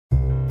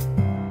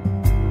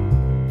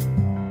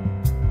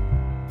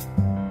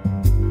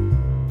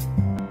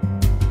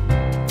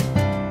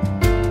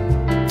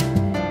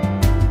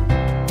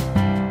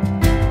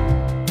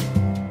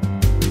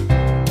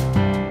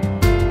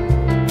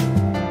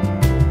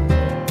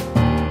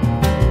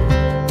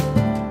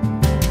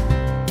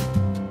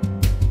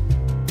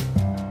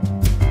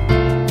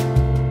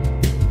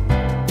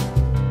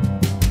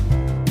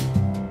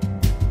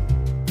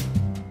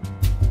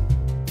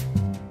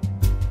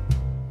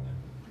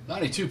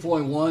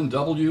92.1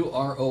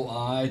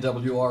 WROI,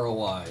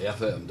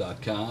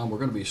 FM.com. We're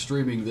going to be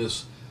streaming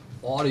this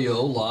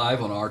audio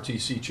live on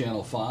RTC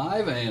Channel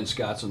 5, and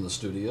Scott's in the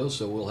studio,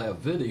 so we'll have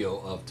video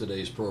of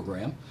today's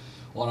program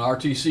on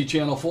RTC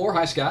Channel 4.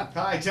 Hi, Scott.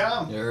 Hi,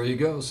 Tom. There you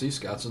go. See,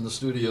 Scott's in the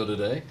studio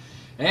today.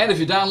 And if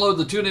you download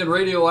the TuneIn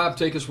Radio app,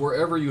 take us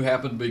wherever you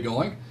happen to be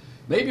going.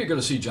 Maybe you're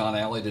going to see John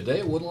Alley today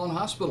at Woodlawn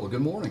Hospital.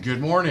 Good morning.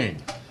 Good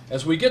morning.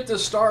 As we get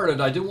this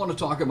started, I do want to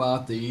talk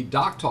about the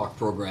Doc Talk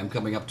program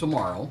coming up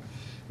tomorrow.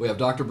 We have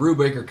Dr.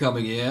 Brubaker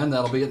coming in.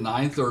 That'll be at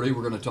 9:30.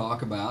 We're going to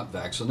talk about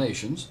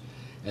vaccinations.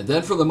 And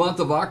then for the month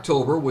of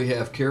October, we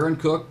have Karen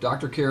Cook,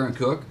 Dr. Karen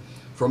Cook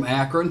from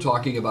Akron,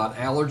 talking about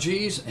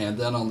allergies. And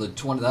then on the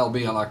that'll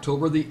be on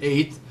October the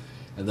 8th.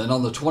 And then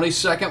on the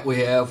 22nd, we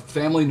have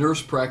family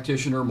nurse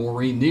practitioner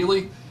Maureen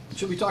Neely.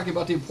 She'll be talking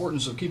about the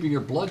importance of keeping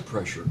your blood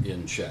pressure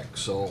in check.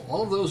 So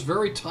all of those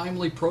very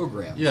timely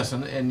programs. Yes,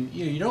 and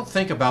you don't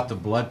think about the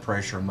blood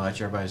pressure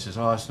much. Everybody says,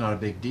 oh, it's not a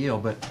big deal.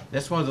 But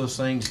that's one of those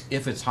things,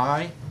 if it's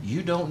high,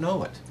 you don't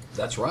know it.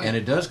 That's right. And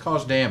it does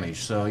cause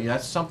damage. So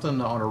that's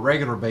something on a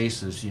regular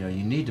basis, you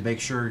need to make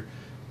sure,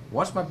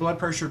 what's my blood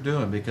pressure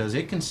doing? Because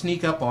it can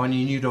sneak up on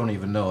you and you don't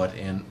even know it.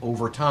 And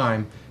over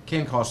time,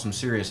 can cause some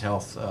serious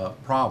health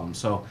problems.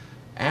 So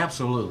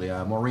absolutely,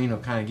 Maureen will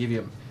kind of give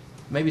you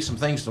maybe some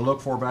things to look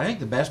for, but I think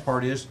the best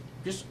part is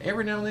just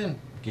every now and then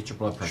get your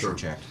blood pressure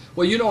checked.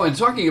 Well, in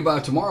talking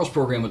about tomorrow's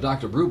program with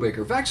Dr.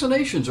 Brubaker,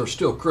 vaccinations are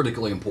still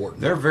critically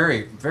important. They're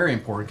very, very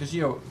important because,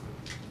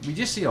 we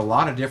just see a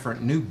lot of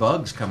different new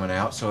bugs coming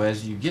out. So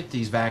as you get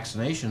these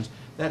vaccinations,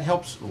 that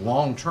helps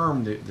long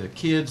term the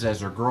kids as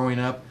they're growing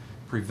up,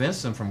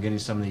 prevents them from getting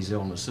some of these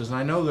illnesses. And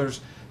I know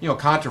there's,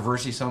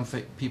 controversy. Some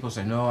people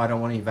say, no, I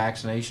don't want any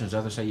vaccinations.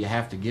 Others say you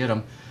have to get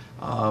them.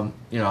 I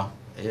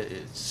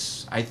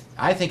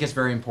think it's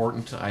very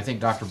important. I think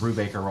Dr.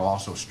 Brubaker will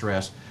also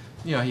stress,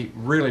 he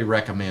really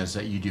recommends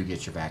that you do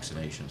get your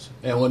vaccinations.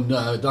 And when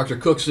Dr.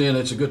 Cook's in,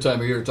 it's a good time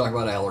of year to talk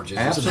about allergies.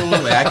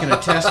 Absolutely. I can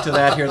attest to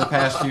that here the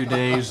past few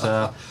days.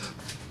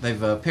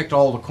 They've picked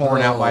all the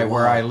corn out by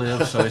where I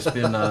live, so it's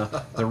been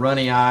the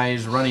runny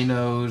eyes, runny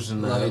nose,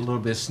 and a little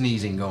bit of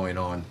sneezing going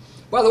on.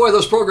 By the way,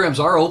 those programs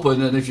are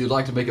open, and if you'd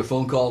like to make a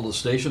phone call to the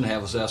station,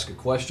 have us ask a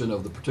question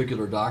of the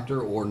particular doctor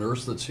or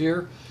nurse that's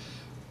here,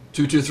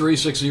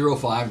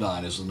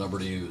 223-6059 is the number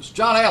to use.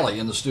 John Alley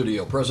in the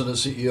studio,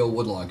 President and CEO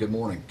Woodlawn. Good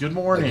morning. Good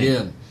morning.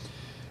 Again,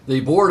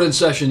 the board in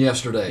session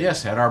yesterday.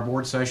 Yes, had our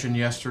board session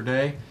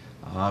yesterday.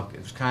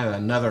 It was kind of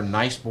another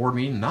nice board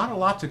meeting. Not a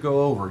lot to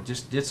go over.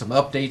 Just did some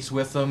updates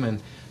with them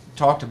and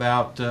talked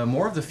about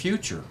more of the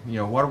future.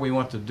 What do we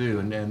want to do,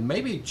 and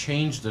maybe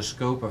change the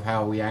scope of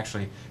how we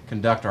actually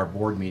conduct our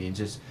board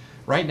meetings.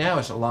 Right now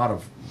it's a lot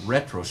of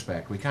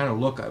retrospect. We kind of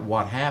look at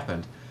what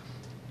happened.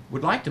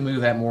 Would like to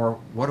move that more,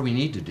 what do we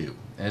need to do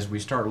as we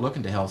start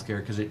looking to healthcare,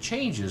 because it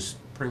changes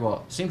pretty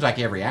well, it seems like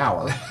every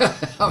hour.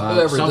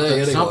 Every day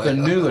anyway.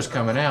 Something new is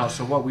coming out.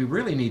 So what we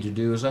really need to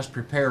do is let's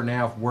prepare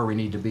now for where we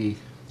need to be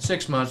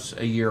 6 months,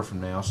 a year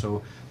from now.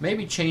 So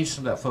maybe change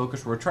some of that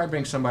focus. We'll try to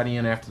bring somebody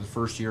in after the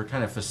first year,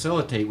 kind of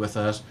facilitate with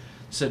us,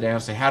 sit down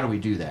and say, how do we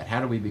do that?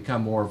 How do we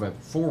become more of a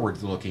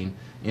forward-looking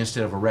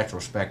instead of a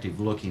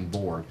retrospective-looking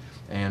board?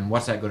 And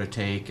what's that going to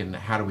take, and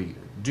how do we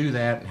do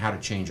that, and how to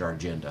change our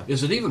agenda?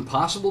 Is it even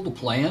possible to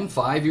plan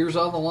 5 years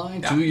on the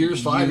line, 2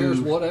 years, 5 years,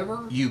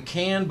 whatever? You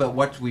can, but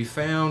what we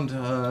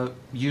found,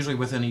 usually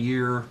within a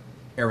year,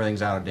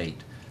 everything's out of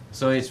date.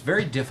 So it's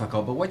very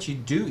difficult, but what you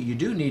do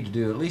need to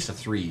do at least a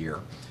 3-year.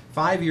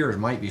 5 years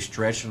might be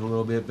stretching a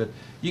little bit, but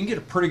you can get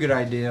a pretty good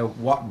idea of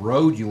what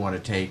road you want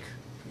to take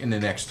in the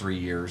next 3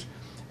 years.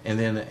 And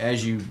then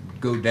as you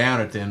go down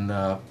it, then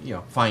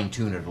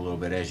fine-tune it a little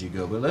bit as you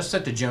go. But let's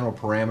set the general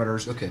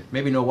parameters. Okay.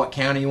 Maybe know what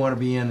county you want to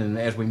be in, and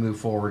as we move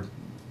forward,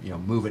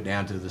 move it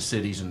down to the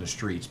cities and the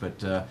streets.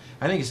 But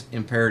I think it's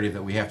imperative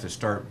that we have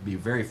to be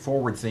very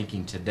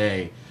forward-thinking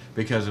today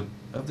because of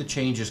the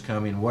changes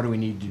coming. What do we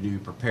need to do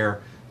to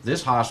prepare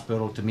this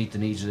hospital to meet the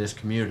needs of this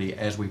community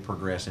as we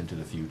progress into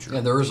the future?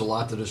 And there is a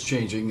lot that is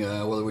changing,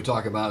 whether we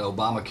talk about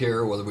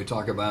Obamacare, whether we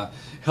talk about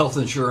health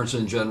insurance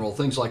in general,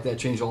 things like that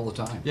change all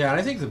the time. Yeah, and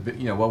I think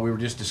what we were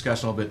just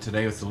discussing a little bit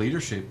today with the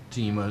leadership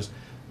team was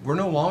we're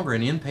no longer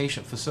an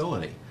inpatient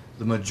facility.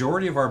 The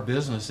majority of our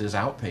business is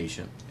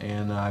outpatient,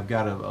 and I've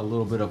got a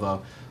little bit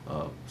of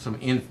some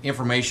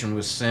information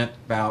was sent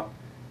about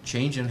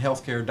change in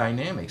healthcare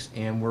dynamics,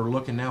 and we're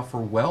looking now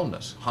for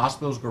wellness.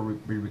 Hospitals will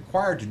be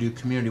required to do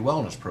community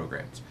wellness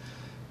programs.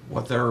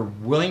 What they're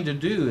willing to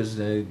do is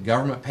the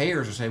government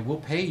payers will say, we'll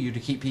pay you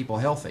to keep people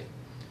healthy.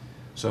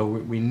 So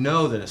we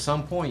know that at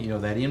some point,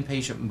 that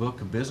inpatient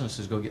book of business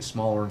is going to get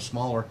smaller and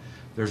smaller.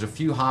 There's a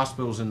few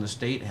hospitals in the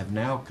state have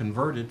now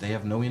converted, they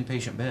have no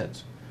inpatient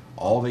beds.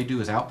 All they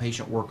do is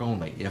outpatient work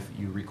only. If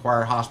you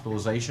require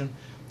hospitalization,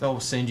 they'll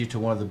send you to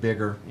one of the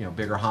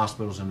bigger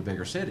hospitals in the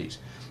bigger cities,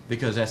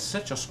 because that's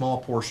such a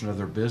small portion of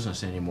their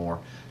business anymore.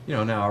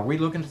 Now are we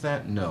looking at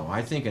that? No.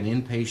 I think an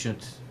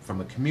inpatient from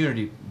a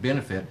community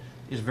benefit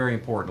is very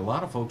important. A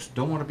lot of folks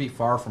don't want to be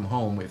far from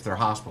home if they're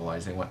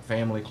hospitalized. They want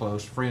family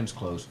close, friends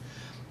close.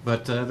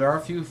 But there are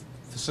a few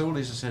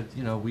facilities that said,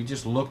 you know, we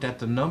just looked at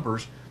the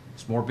numbers.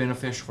 It's more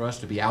beneficial for us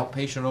to be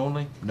outpatient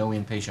only, no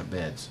inpatient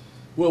beds.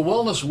 Will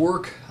wellness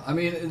work? I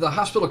mean, the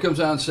hospital comes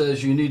out and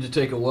says you need to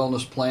take a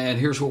wellness plan.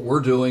 Here's what we're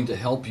doing to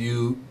help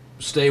you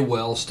stay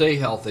well, stay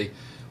healthy.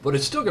 But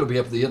it's still going to be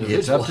up to the individual.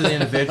 It's up to the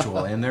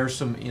individual, and there's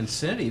some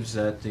incentives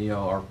that, you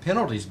know, are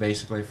penalties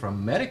basically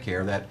from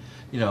Medicare that,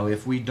 you know,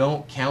 if we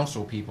don't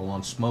counsel people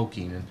on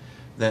smoking, and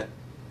that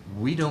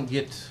we don't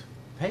get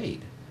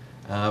paid.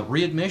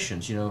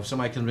 Readmissions, you know, if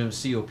somebody comes in with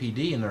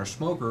COPD and they're a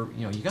smoker,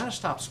 you know, you got to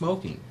stop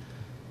smoking.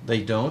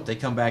 They don't. They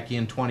come back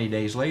in 20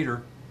 days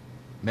later.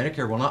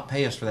 Medicare will not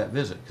pay us for that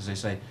visit because they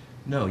say,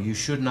 no, you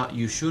should not.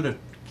 You should have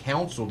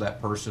counseled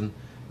that person,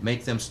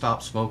 make them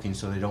stop smoking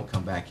so they don't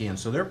come back in.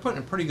 So they're putting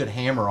a pretty good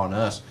hammer on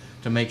us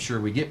to make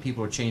sure we get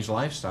people to change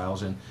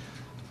lifestyles. And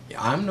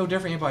I'm no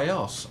different than anybody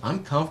else.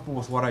 I'm comfortable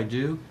with what I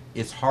do.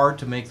 It's hard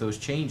to make those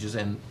changes,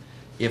 and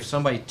if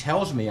somebody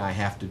tells me I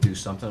have to do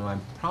something,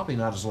 I'm probably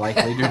not as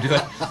likely to do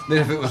it than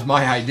if it was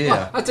my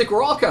idea. I think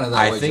we're all kind of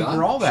that way, I think John.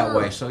 we're all that Sure.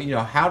 way. So, you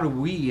know, how do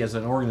we as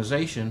an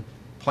organization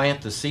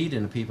plant the seed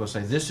into people and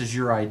say, this is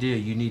your idea,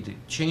 you need to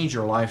change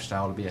your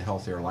lifestyle to be a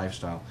healthier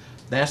lifestyle?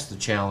 That's the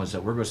challenge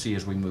that we're going to see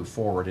as we move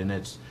forward. And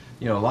it's,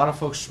 you know, a lot of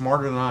folks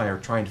smarter than I are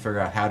trying to figure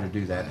out how to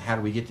do that, and how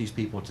do we get these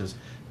people to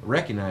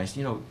recognize,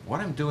 you know, what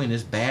I'm doing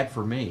is bad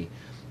for me.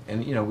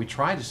 And, you know, we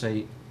try to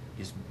say,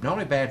 it's not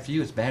only bad for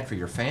you, it's bad for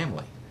your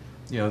family.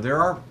 You know,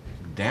 there are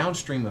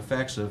downstream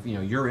effects of, you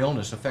know, your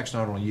illness affects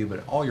not only you,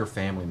 but all your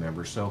family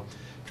members. So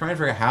trying to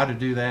figure out how to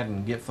do that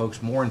and get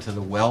folks more into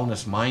the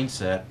wellness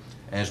mindset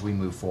as we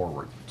move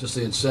forward. Just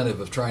the incentive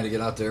of trying to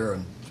get out there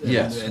and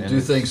Yes, and and do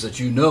it's- things that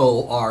you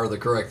know are the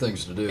correct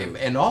things to do.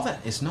 And all that,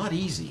 it's not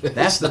easy.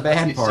 That's the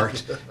bad easy.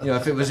 part. You know,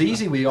 if it was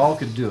easy, we all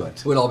could do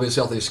it. We'd all be as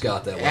healthy as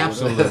Scott that way.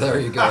 Absolutely. There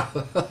you go.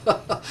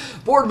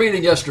 Board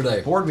meeting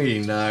yesterday. Board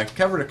meeting,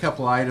 covered a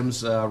couple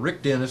items.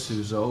 Rick Dennis,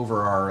 who's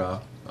over our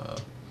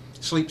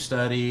sleep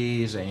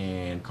studies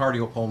and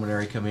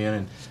cardiopulmonary, come in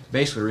and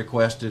basically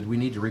requested we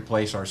need to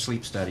replace our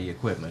sleep study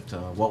equipment.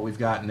 What we've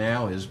got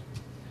now is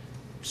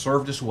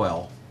served us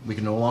well. We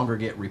can no longer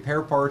get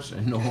repair parts,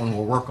 and no one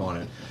will work on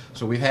it.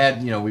 So we've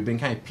had, you know, we've been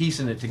kind of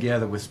piecing it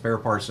together with spare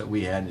parts that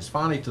we had, and it's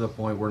finally to the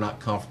point we're not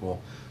comfortable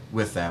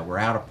with that. We're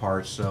out of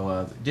parts.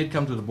 So did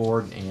come to the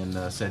board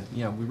and said,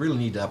 you know, we really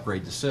need to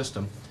upgrade the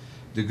system.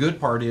 The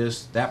good part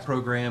is that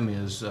program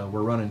is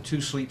we're running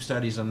 2 sleep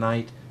studies a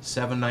night,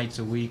 7 nights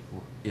a week.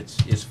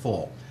 It's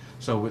full.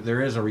 So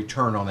there is a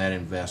return on that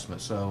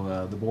investment.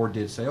 So the board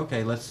did say,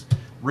 okay, let's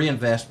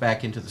reinvest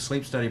back into the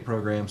sleep study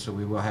program, so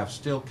we will have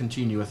still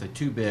continue with a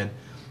 2-bed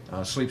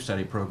sleep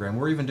study program.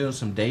 We're even doing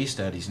some day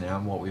studies now,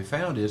 and what we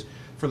found is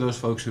for those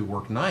folks who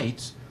work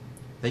nights,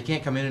 they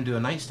can't come in and do a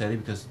night study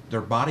because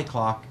their body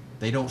clock,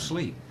 they don't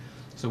sleep.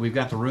 So we've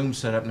got the room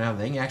set up now.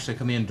 They can actually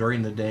come in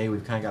during the day.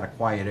 We've kind of got a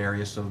quiet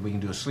area so that we can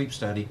do a sleep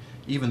study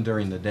even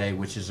during the day,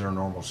 which is their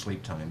normal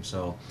sleep time.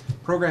 So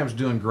program's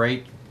doing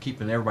great,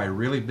 keeping everybody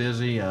really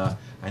busy. I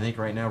think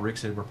right now Rick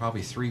said we're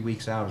probably 3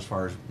 weeks out as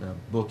far as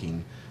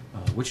booking,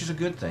 which is a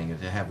good thing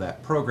to have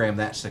that program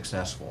that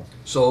successful.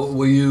 So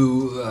will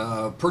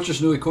you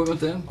purchase new equipment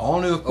then? All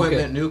new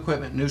equipment, Okay. new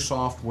equipment, new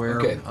software.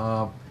 Okay.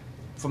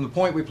 From the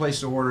point we placed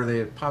the order, they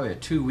had probably a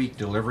 2-week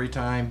delivery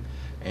time,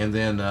 and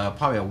then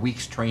probably a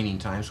week's training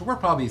time. So we're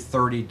probably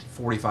 30 to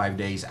 45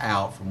 days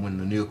out from when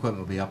the new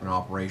equipment will be up and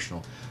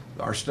operational.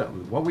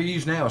 What we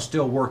use now is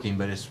still working,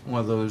 but it's one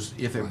of those,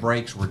 if it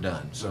breaks, we're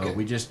done. So Okay.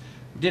 we just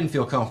didn't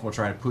feel comfortable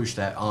trying to push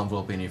that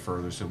envelope any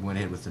further, so we went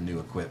ahead with the new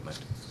equipment.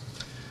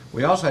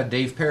 We also had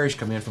Dave Parrish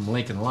come in from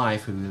Lincoln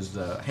Life, who is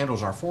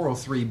handles our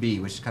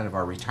 403B, which is kind of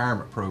our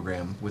retirement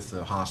program with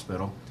the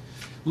hospital.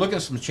 Look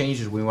at some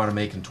changes we want to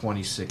make in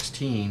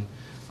 2016.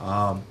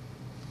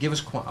 Give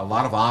us a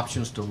lot of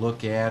options to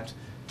look at.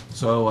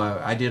 So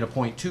I did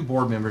appoint 2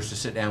 board members to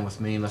sit down with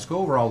me, and let's go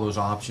over all those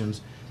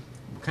options.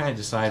 We'll kind of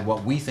decide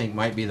what we think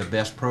might be the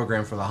best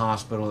program for the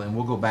hospital, and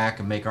we'll go back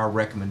and make our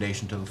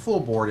recommendation to the full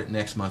board at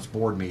next month's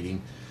board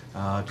meeting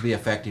to be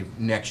effective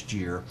next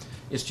year.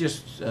 It's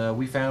just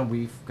we found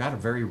we've got a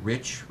very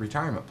rich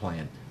retirement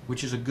plan,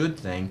 which is a good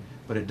thing,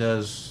 but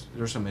there's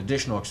some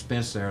additional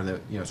expense there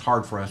that, you know, it's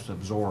hard for us to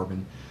absorb.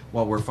 And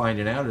what we're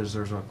finding out is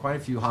there's quite a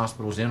few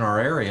hospitals in our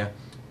area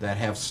that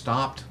have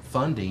stopped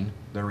funding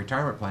their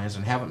retirement plans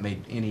and haven't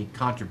made any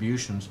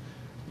contributions.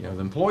 You know,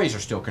 the employees are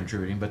still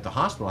contributing, but the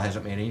hospital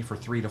hasn't made any for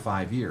 3 to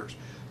 5 years.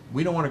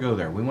 We don't want to go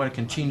there. We want to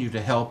continue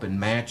to help and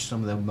match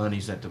some of the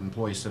monies that the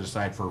employees set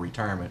aside for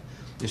retirement.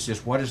 It's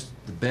just what is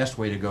the best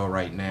way to go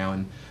right now.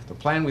 And the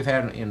plan we've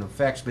had in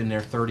effect has been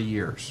there 30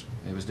 years.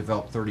 It was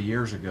developed 30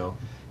 years ago.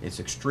 It's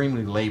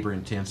extremely labor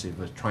intensive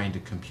with trying to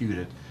compute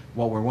it.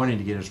 What we're wanting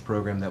to get is a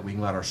program that we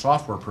can let our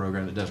software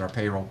program that does our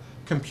payroll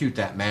compute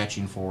that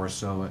matching for us.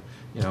 So,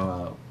 you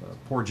know,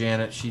 poor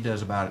Janet, she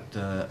does about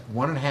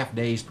 1.5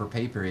 days per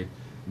pay period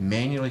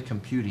manually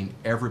computing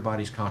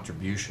everybody's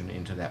contribution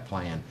into that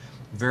plan.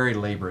 Very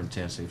labor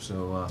intensive.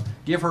 So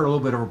give her a little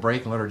bit of a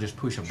break and let her just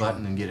push a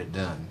button and get it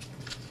done.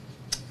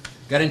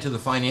 Got into the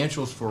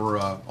financials for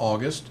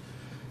August.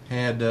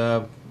 Had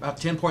about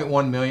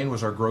 $10.1 million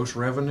was our gross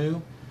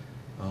revenue.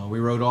 We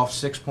wrote off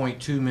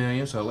 $6.2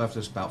 million, so it left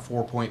us about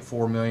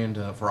 $4.4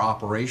 million for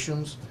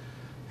operations.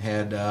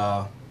 Had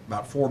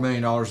about $4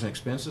 million in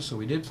expenses, so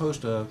we did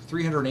post a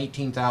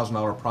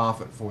 $318,000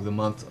 profit for the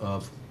month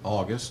of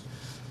August.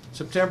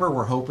 September,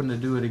 we're hoping to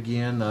do it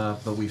again,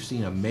 but we've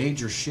seen a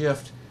major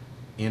shift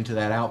into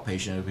that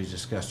outpatient, as we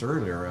discussed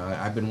earlier.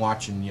 I've been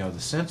watching, the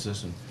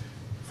census, and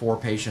 4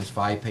 patients,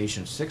 5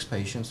 patients, 6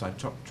 patients. I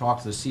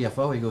talked to the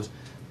CFO. He goes,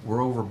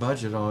 "We're over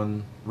budget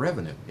on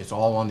revenue. It's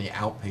all on the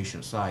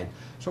outpatient side."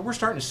 So we're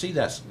starting to see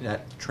that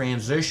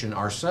transition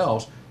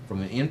ourselves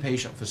from an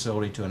inpatient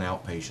facility to an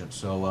outpatient.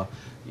 So,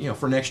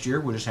 for next year,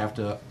 we'll just have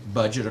to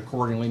budget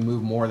accordingly,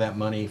 move more of that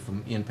money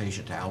from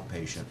inpatient to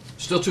outpatient.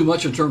 Still too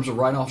much in terms of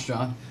write-offs,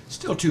 John?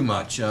 Still too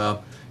much.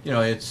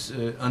 It's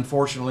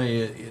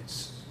unfortunately,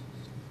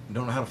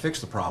 don't know how to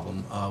fix the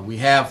problem. We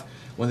have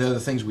one of the other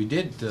things we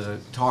did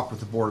talk with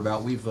the board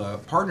about. We've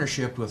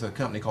partnership with a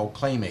company called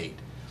ClaimAid,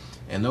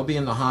 and they'll be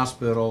in the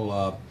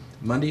hospital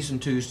Mondays and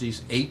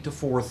Tuesdays 8 to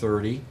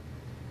 4:30,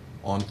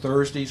 on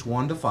Thursdays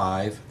 1 to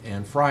 5,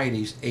 and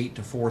Fridays 8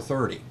 to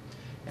 4:30.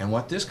 And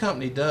what this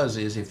company does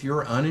is, if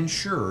you're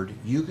uninsured,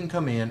 you can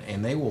come in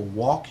and they will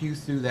walk you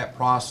through that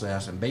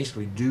process and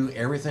basically do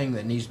everything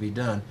that needs to be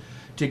done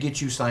to get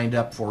you signed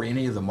up for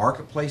any of the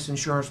marketplace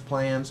insurance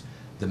plans,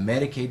 the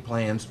Medicaid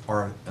plans,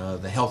 or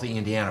the Healthy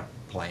Indiana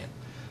plan.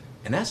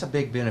 And that's a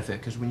big benefit,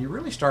 because when you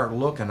really start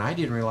looking, I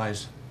didn't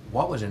realize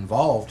what was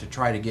involved to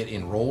try to get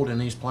enrolled in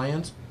these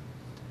plans.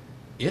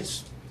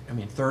 It's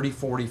 30,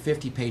 40,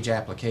 50-page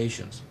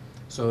applications.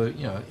 So,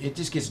 it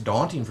just gets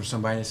daunting for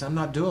somebody to say, "I'm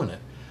not doing it."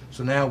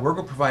 So now we're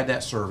going to provide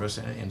that service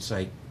and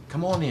say,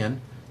 "Come on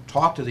in,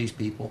 talk to these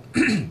people."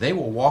 They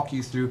will walk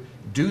you through,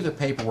 do the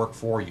paperwork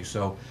for you.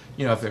 So,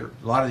 if a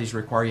lot of these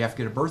require you have to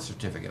get a birth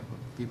certificate.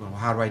 People,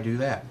 "How do I do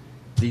that?"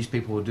 These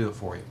people will do it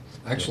for you.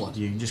 Excellent.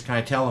 You just kind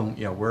of tell them,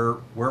 where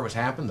it was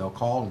happened. They'll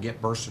call and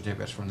get birth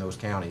certificates from those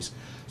counties.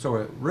 So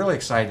we're really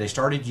excited. They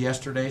started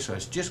yesterday, so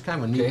it's just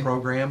kind of a neat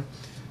program.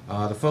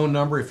 The phone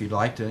number, if you'd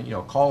like to,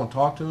 call and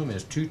talk to them,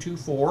 is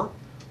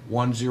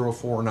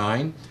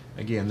 224-1049.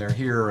 Again, they're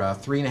here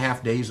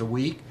 3.5 days a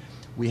week.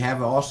 We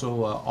have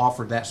also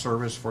offered that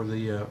service for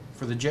the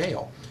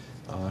jail.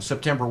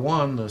 September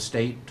 1, the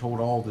state told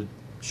all the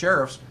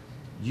sheriffs,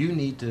 you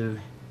need to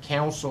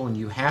counsel and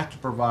you have to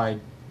provide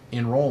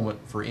enrollment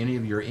for any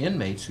of your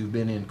inmates who've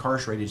been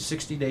incarcerated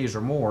 60 days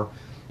or more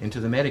into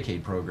the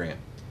Medicaid program.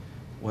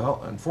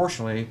 Well,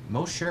 unfortunately,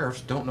 most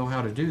sheriffs don't know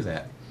how to do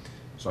that.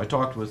 So I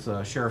talked with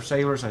Sheriff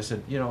Sailors. I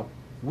said,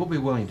 we'll be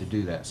willing to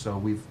do that. So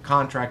we've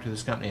contracted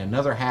this company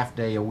another half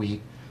day a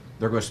week.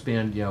 They're going to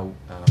spend,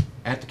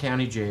 at the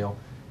county jail,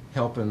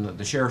 helping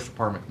the sheriff's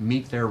department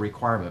meet their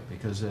requirement,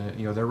 because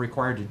they're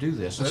required to do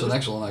this. That's an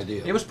excellent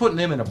idea. It was putting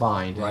them in a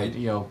bind. Right.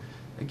 And,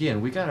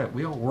 again,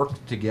 we all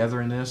work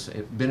together in this.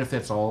 It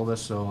benefits all of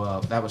us.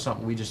 So that was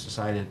something we just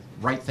decided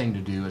right thing to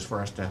do is for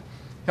us to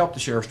help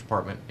the sheriff's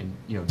department and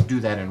do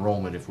that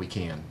enrollment if we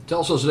can. Tell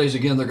us those days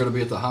again. They're going to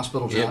be at the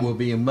hospital, John? It will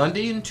be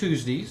Monday and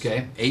Tuesdays,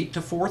 8 to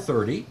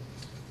 4:30,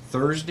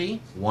 Thursday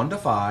 1 to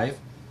 5,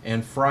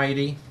 and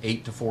Friday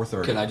 8 to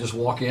 4:30. Can I just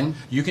walk in?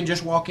 You can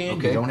just walk in.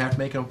 Okay. You don't have to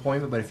make an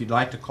appointment, but if you'd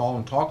like to call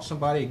and talk to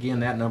somebody, again,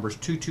 that number is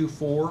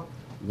 224-1049.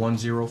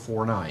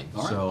 All right,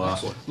 So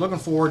excellent. looking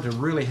forward to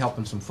really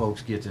helping some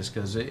folks get this,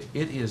 because it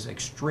is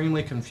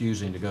extremely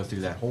confusing to go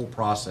through that whole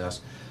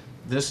process.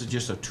 This is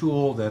just a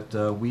tool that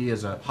we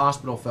as a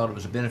hospital felt it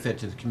was a benefit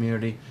to the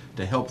community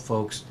to help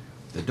folks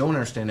that don't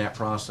understand that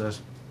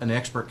process. An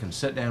expert can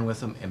sit down with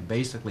them and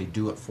basically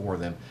do it for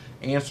them,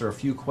 answer a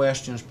few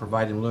questions,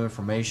 provide them a little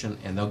information,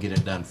 and they'll get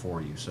it done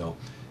for you. So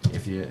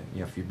if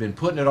you've been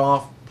putting it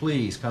off,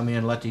 please come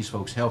in, let these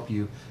folks help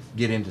you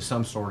get into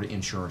some sort of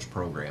insurance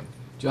program.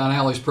 John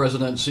Halley's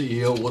President and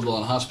CEO of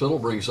Woodlawn Hospital,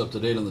 brings us up to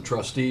date on the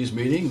trustees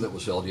meeting that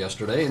was held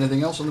yesterday.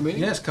 Anything else on the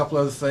meeting? Yes, a couple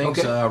other things.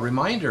 Okay.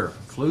 Reminder,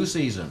 flu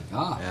season.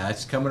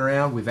 It's coming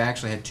around. We've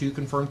actually had 2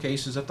 confirmed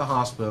cases at the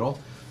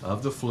hospital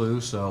of the flu,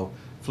 so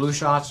flu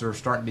shots are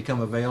starting to become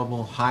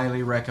available.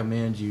 Highly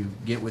recommend you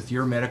get with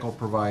your medical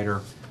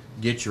provider,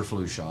 get your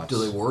flu shots. Do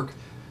they work?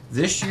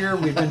 This year,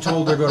 we've been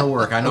told they're going to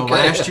work. I know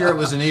last year it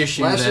was an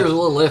issue. Last year was a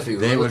little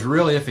iffy. It was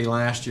really iffy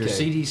last year.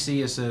 Okay.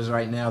 CDC says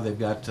right now they've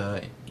got,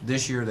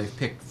 this year they've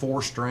picked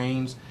 4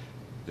 strains.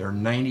 They're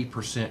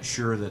 90%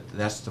 sure that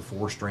that's the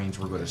 4 strains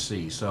we're going to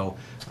see. So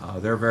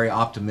they're very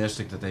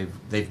optimistic that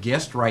they've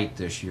guessed right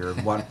this year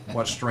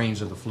what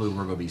strains of the flu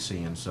we're going to be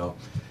seeing. So,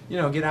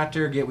 get out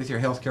there, get with your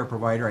healthcare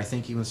provider. I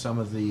think even some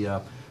of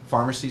the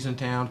pharmacies in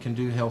town can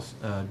do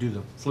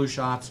the flu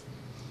shots.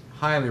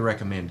 Highly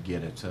recommend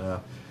get it.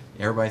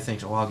 Everybody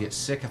thinks, "Oh, I'll get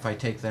sick if I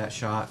take that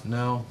shot."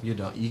 No, you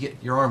don't.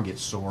 Your arm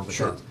gets sore, but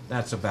Sure.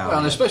 that's about Well, it.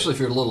 and especially if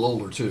you're a little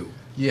older too.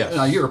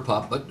 Yes. You're a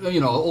pup, but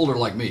older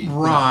like me.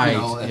 Right.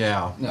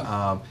 Yeah.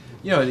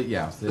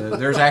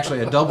 There's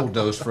actually a double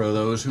dose for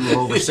those who are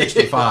over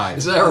 65.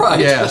 Is that right?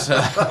 Yes.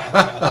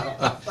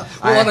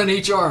 One on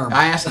each arm.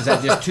 I asked, "Is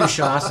that just 2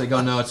 shots?" They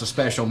go, "No, it's a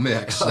special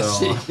mix." So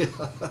See.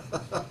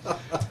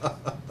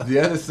 the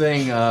other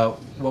thing,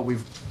 what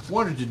we've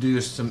wanted to do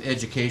some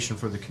education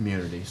for the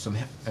community.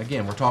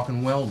 Again, we're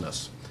talking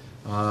wellness.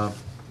 A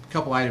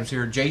couple items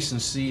here. Jason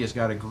C. has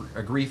got a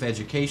grief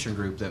education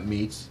group that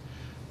meets.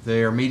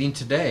 They're meeting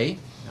today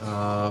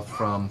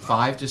from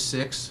 5 to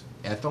 6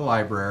 at the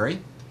library.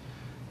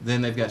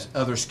 Then they've got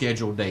other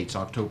scheduled dates: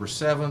 October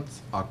 7th,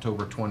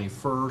 October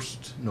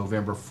 21st,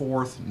 November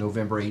 4th,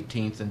 November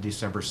 18th, and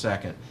December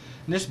 2nd. And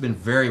this has been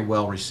very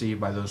well received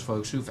by those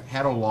folks who've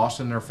had a loss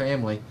in their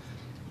family.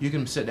 You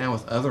can sit down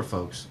with other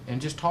folks and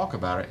just talk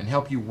about it and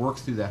help you work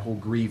through that whole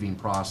grieving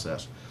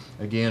process.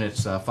 Again,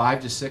 it's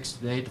 5 to 6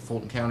 today at the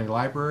Fulton County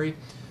Library.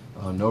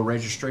 No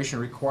registration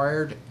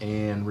required,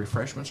 and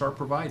refreshments are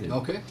provided.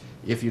 Okay.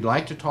 If you'd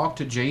like to talk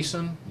to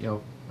Jason,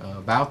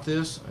 about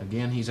this,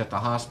 again, he's at the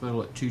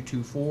hospital at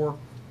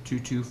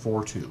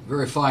 224-2242.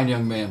 Very fine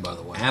young man, by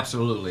the way.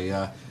 Absolutely.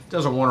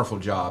 Does a wonderful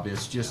job.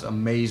 It's just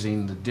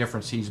amazing the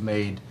difference he's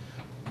made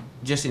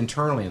just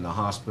internally in the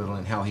hospital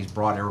and how he's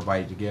brought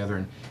everybody together.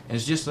 And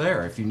it's just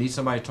there. If you need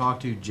somebody to talk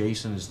to,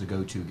 Jason is the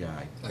go-to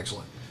guy.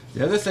 Excellent.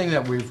 The other thing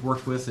that we've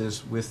worked with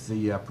is with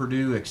the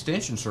Purdue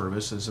Extension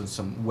Services and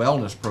some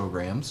wellness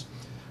programs.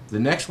 The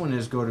next one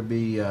is going to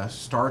be,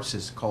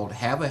 it's called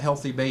Have a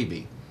Healthy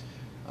Baby.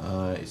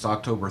 It's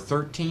October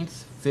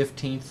 13th,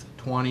 15th,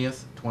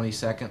 20th,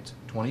 22nd,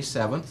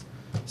 27th,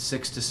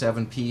 6 to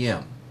 7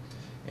 p.m.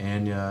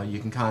 And you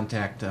can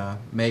contact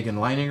Megan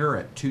Leininger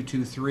at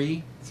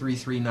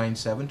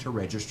 223-3397 to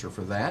register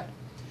for that.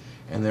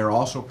 And they're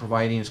also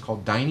providing, it's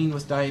called Dining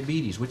with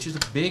Diabetes, which is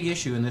a big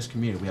issue in this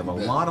community. We have a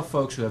lot of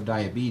folks who have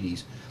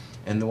diabetes.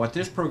 And what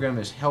this program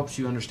is, helps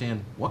you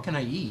understand, what can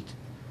I eat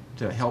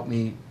to help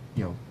me,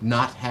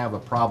 not have a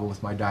problem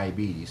with my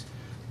diabetes.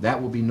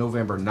 That will be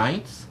November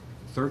 9th,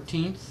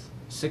 13th,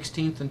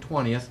 16th, and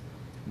 20th,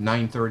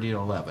 9:30 to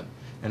 11.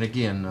 And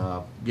again,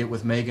 get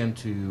with Megan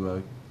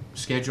to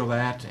schedule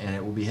that, and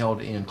it will be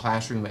held in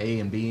classroom A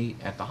and B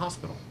at the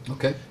hospital.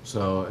 Okay.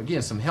 So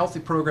again, some healthy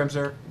programs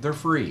there. They're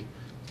free.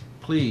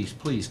 Please,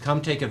 please come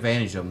take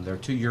advantage of them. They're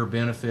to your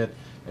benefit.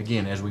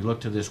 Again, as we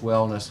look to this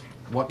wellness,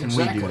 what can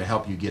we do to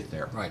help you get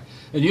there? Right.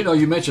 And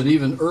you mentioned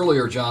even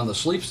earlier, John, the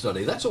sleep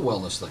study. That's a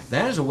wellness thing.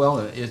 That is a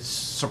wellness. It's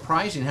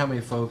surprising how many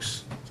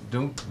folks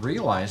don't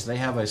realize they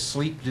have a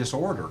sleep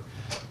disorder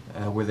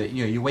where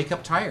you wake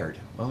up tired.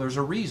 Well, there's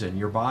a reason.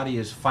 Your body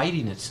is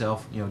fighting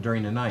itself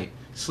during the night.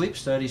 Sleep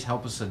studies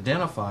help us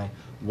identify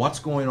what's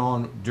going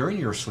on during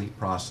your sleep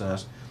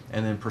process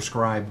and then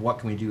prescribe what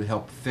can we do to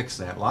help fix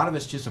that. A lot of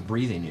it's just a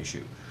breathing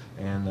issue.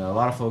 And a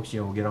lot of folks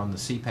will get on the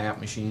CPAP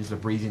machines, the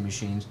breathing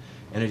machines,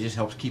 and it just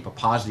helps keep a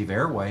positive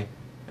airway.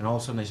 And all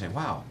of a sudden they say,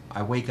 wow,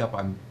 I wake up,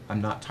 I'm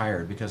not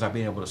tired because I've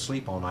been able to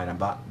sleep all night. I've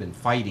not been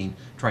fighting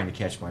trying to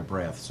catch my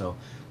breath. So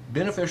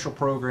beneficial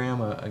program.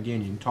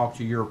 Again, you can talk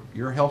to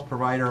your health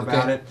provider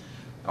about it,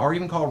 or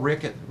even call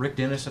Rick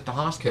Dennis at the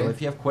hospital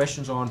if you have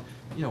questions on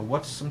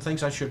what's some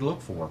things I should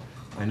look for.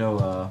 I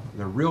know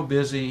they're real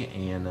busy,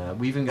 and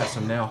we even got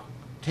some now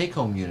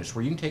take-home units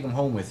where you can take them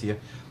home with you,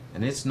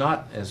 and it's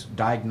not as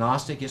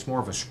diagnostic, it's more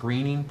of a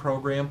screening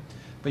program,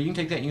 but you can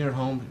take that unit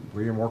home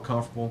where you're more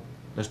comfortable.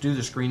 Let's do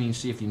the screening,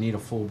 see if you need a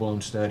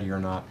full-blown study or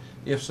not.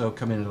 If so,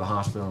 come into the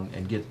hospital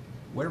and get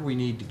whatever we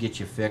need to get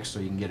you fixed so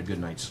you can get a good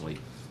night's sleep.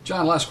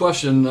 John, last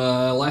question.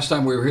 Last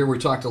time we were here, we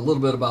talked a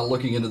little bit about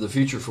looking into the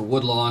future for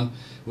Woodlawn.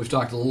 We've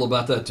talked a little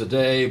about that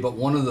today, but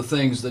one of the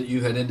things that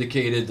you had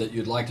indicated that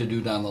you'd like to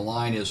do down the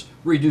line is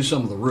redo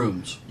some of the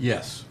rooms.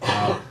 Yes.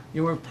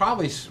 We're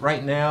probably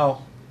right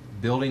now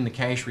building the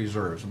cash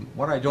reserves.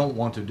 What I don't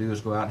want to do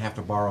is go out and have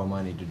to borrow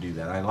money to do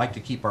that. I like to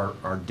keep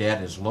our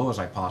debt as low as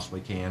I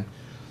possibly can.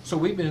 So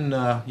we've been,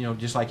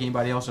 just like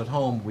anybody else at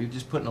home, we've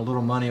just putting a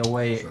little money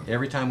away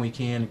every time we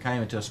can, kind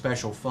of into a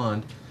special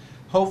fund.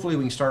 Hopefully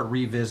we can start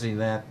revisiting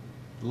that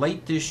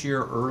late this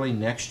year, early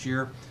next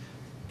year,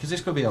 because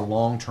it's going to be a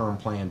long-term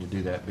plan to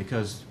do that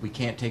because we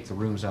can't take the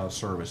rooms out of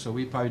service. So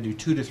we probably do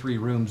 2 to 3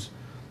 rooms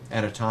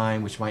at a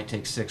time, which might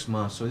take 6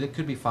 months. So it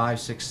could be 5,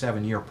 6,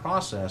 7 year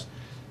process.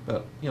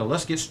 But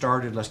let's get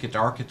started. Let's get the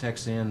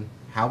architects in.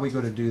 How are we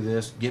going to do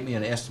this? Get me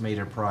an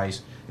estimated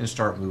price and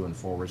start moving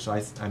forward. So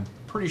I'm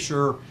pretty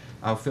sure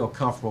I'll feel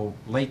comfortable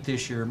late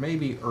this year,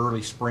 maybe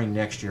early spring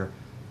next year.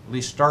 At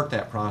least start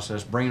that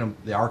process, bring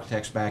the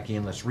architects back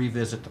in. Let's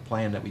revisit the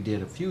plan that we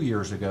did a few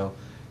years ago,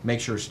 make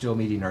sure it's still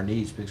meeting our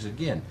needs. Because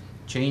again,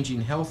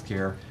 changing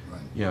healthcare,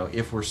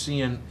 if we're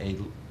seeing a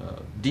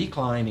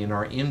decline in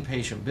our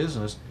inpatient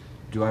business,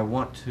 do I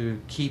want to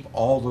keep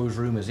all those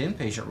rooms as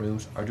inpatient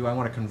rooms, or do I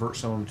want to convert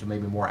some of them to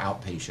maybe more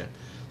outpatient?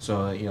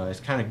 So it's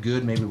kind of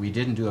good. Maybe we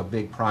didn't do a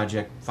big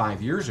project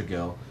 5 years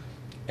ago,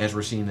 as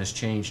we're seeing this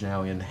change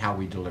now in how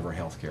we deliver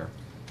healthcare.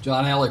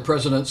 John Alley,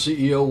 President,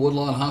 CEO,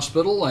 Woodlawn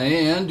Hospital,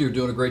 and you're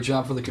doing a great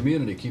job for the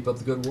community. Keep up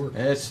the good work.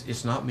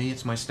 It's not me,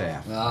 it's my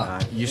staff.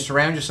 You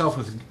surround yourself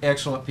with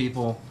excellent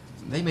people.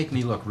 They make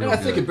me look real good.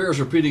 I think it bears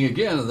repeating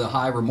again the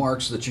high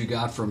remarks that you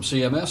got from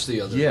CMS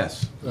the other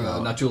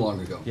not too long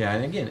ago. Yeah,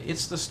 and again,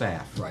 it's the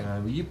staff. Right.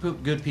 You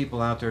put good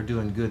people out there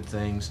doing good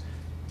things,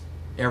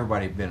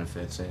 everybody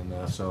benefits.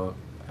 And so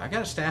I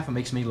got a staff that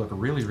makes me look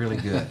really, really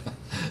good.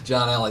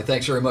 John Alley,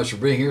 thanks very much for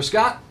being here.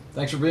 Scott?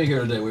 Thanks for being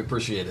here today. We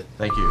appreciate it.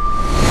 Thank you.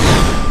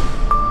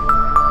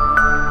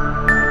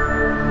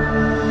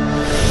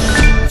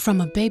 From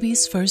a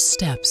baby's first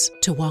steps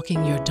to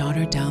walking your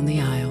daughter down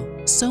the aisle,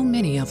 so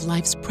many of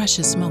life's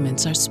precious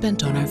moments are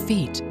spent on our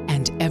feet,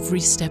 and every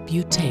step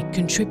you take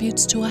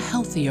contributes to a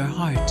healthier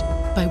heart.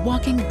 By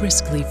walking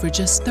briskly for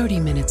just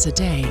 30 minutes a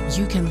day,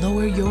 you can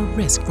lower your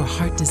risk for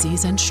heart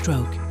disease and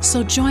stroke.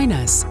 So join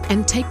us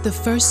and take the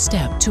first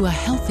step to a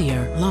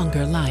healthier,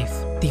 longer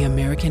life. The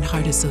American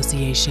Heart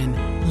Association.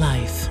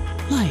 Life.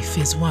 Life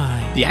is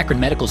why. The Akron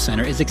Medical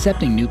Center is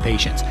accepting new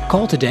patients.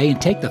 Call today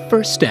and take the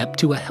first step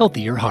to a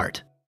healthier heart.